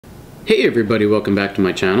Hey everybody, welcome back to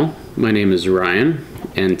my channel. My name is Ryan,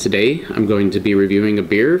 and today I'm going to be reviewing a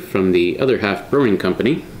beer from the Other Half Brewing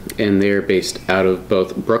Company, and they're based out of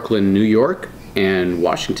both Brooklyn, New York and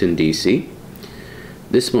Washington, D.C.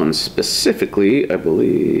 This one specifically, I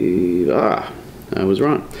believe, I was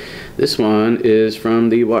wrong. This one is from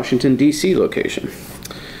the Washington, D.C. location,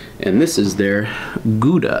 and this is their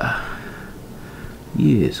Gouda.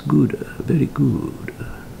 Yes, Gouda, very good.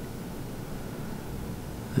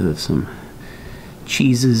 Have some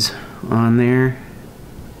cheeses on there.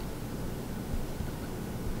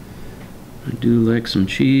 I do like some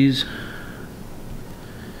cheese,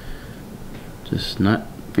 just not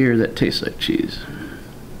beer that tastes like cheese.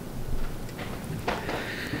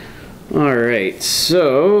 Alright,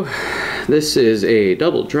 so this is a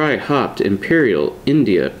double dry hopped Imperial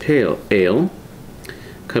India Pale Ale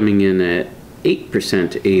coming in at 8%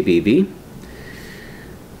 ABV.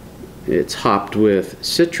 It's hopped with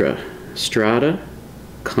Citra, Strata,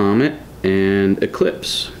 Comet, and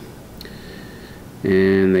Eclipse.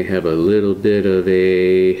 And they have a little bit of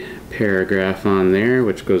a paragraph on there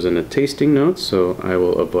which goes into tasting notes, so I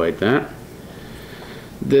will avoid that.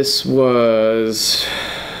 This was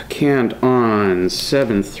canned on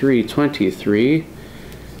 7/3/23,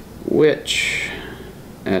 which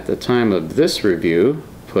at the time of this review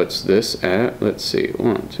puts this at, let's see,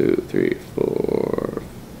 1, 2, 3, 4,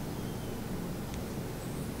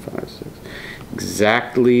 5, 6,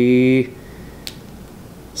 exactly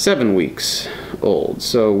 7 weeks old.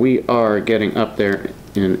 So we are getting up there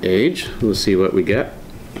in age. We'll see what we get.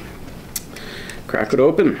 Crack it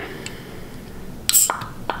open.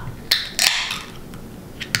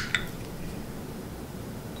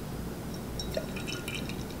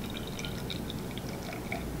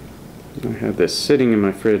 I have this sitting in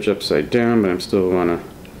my fridge upside down, but I still want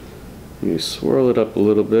to swirl it up a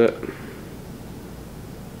little bit.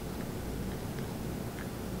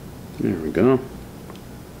 There we go.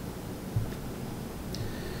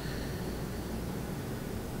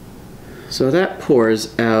 So that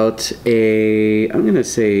pours out a, I'm going to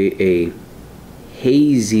say a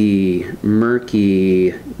hazy,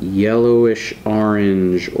 murky, yellowish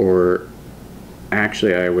orange, or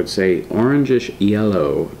actually I would say orangish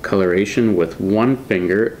yellow coloration with one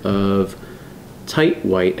finger of tight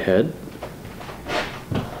white head.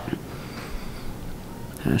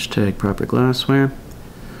 Hashtag proper glassware.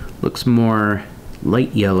 Looks more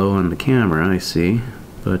light yellow on the camera, I see,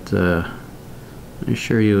 but I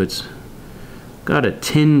assure you it's got a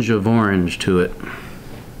tinge of orange to it.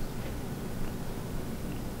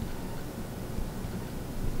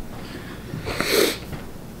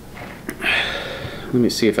 Let me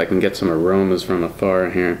see if I can get some aromas from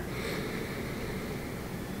afar here.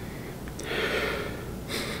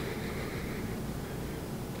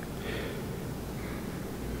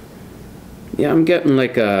 Yeah, I'm getting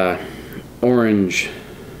like a orange,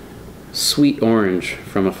 sweet orange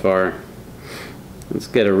from afar. Let's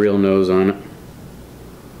get a real nose on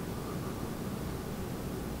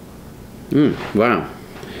it. Wow.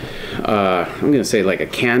 I'm gonna say like a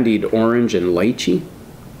candied orange and lychee.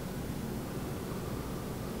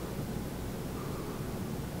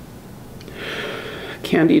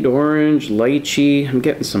 Candied orange, lychee. I'm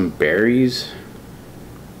getting some berries.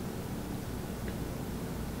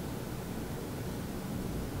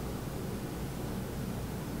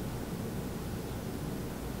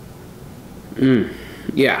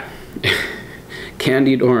 Yeah.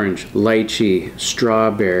 Candied orange, lychee,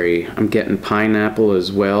 strawberry. I'm getting pineapple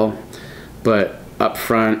as well, but up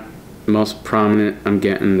front, most prominent, I'm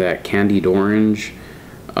getting that candied orange,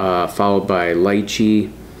 followed by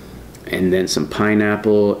lychee, and then some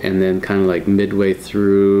pineapple, and then kind of like midway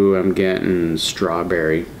through, I'm getting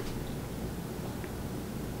strawberry.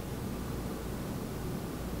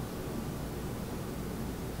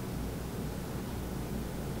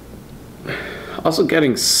 Also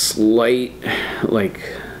getting slight, like,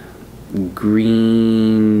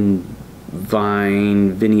 green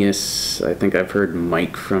vine, vinous. I think I've heard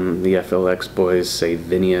Mike from the FLX boys say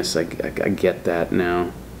vinous. I get that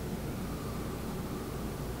now.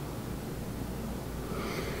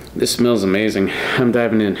 This smells amazing. I'm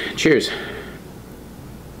diving in. Cheers.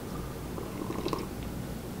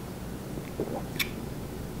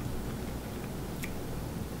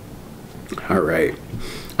 All right.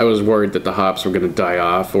 I was worried that the hops were going to die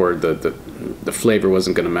off, or the flavor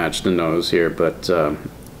wasn't going to match the nose here, but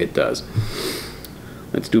it does.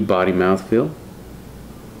 Let's do body mouthfeel.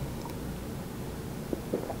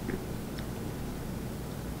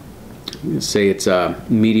 I'm going to say it's a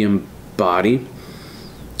medium body.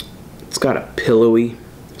 It's got a pillowy,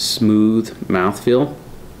 smooth mouthfeel.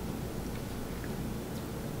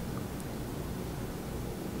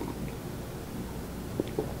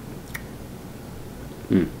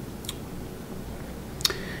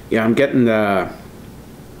 Yeah, I'm getting that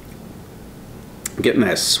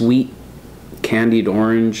sweet candied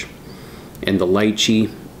orange and the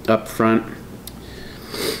lychee up front.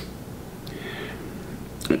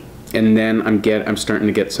 And then I'm starting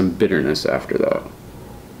to get some bitterness after that.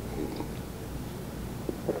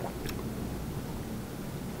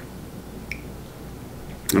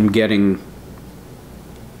 I'm getting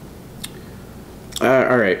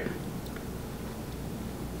all right.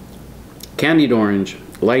 Candied orange,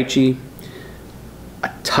 lychee,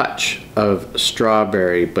 a touch of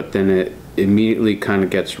strawberry, but then it immediately kind of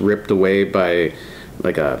gets ripped away by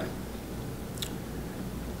like a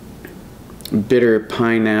bitter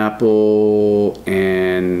pineapple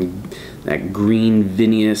and that green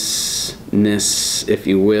viniousness, if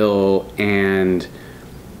you will, and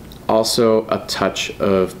also a touch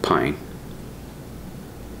of pine.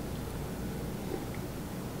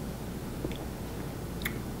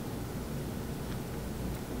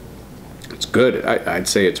 It's good. I'd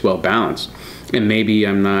say it's well balanced, and maybe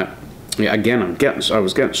I'm not. Yeah, again, I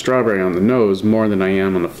was getting strawberry on the nose more than I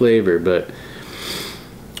am on the flavor, but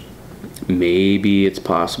maybe it's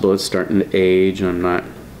possible it's starting to age. I'm not.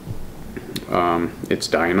 It's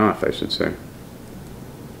dying off, I should say.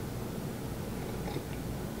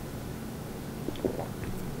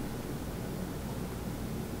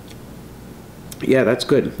 Yeah, that's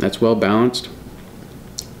good. That's well balanced.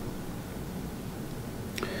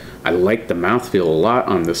 I like the mouthfeel a lot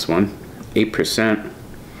on this one. 8%.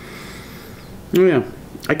 Oh yeah,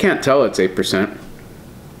 I can't tell it's 8%.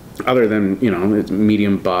 Other than, you know, it's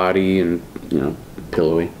medium body and, you know,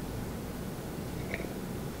 pillowy.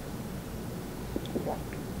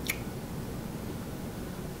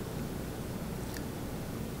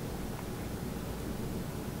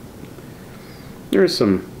 There's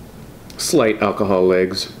some slight alcohol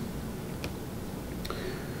legs.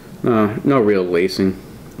 No real lacing.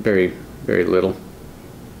 Very, very little.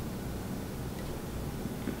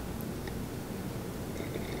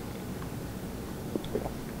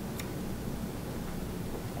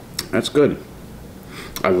 That's good.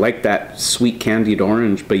 I like that sweet candied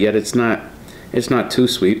orange, but yet it's not too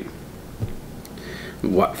sweet.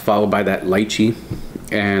 Followed by that lychee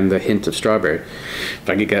and the hint of strawberry. If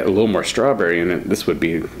I could get a little more strawberry in it, this would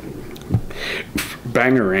be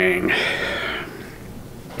bangerang.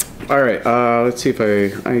 All right, let's see if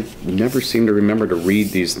I never seem to remember to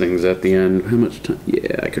read these things at the end. How much time?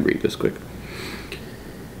 Yeah, I could read this quick.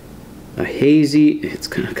 A hazy, it's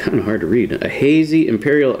kind of hard to read. A hazy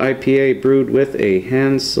imperial IPA brewed with a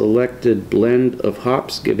hand-selected blend of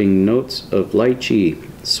hops, giving notes of lychee,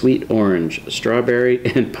 sweet orange, strawberry,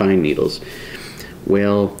 and pine needles.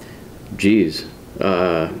 Well, geez,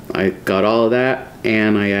 I got all of that,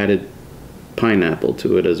 and I added pineapple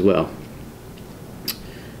to it as well.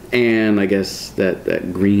 And I guess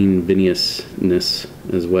that green viniousness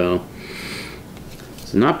as well.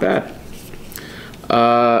 It's not bad.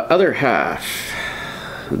 Other Half,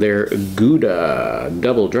 their Gouda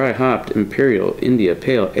double dry hopped Imperial India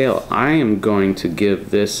Pale Ale. I am going to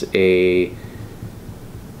give this a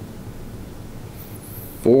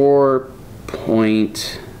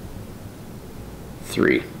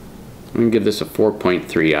 4.3. I'm gonna give this a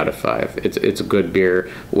 4.3 out of 5. It's a good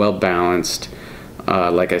beer, well balanced.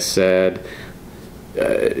 Like I said,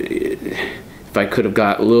 if I could have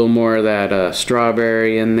got a little more of that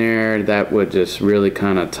strawberry in there, that would just really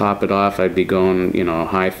kind of top it off. I'd be going, you know,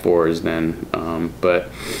 high 4s then. But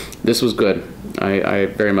this was good. I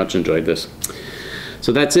very much enjoyed this.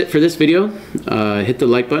 So that's it for this video. Hit the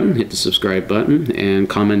like button, hit the subscribe button, and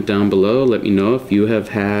comment down below. Let me know if you have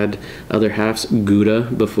had Other Half's Gouda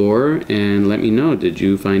before, and let me know, did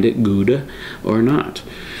you find it Gouda or not?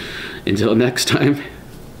 Until next time,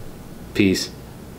 peace.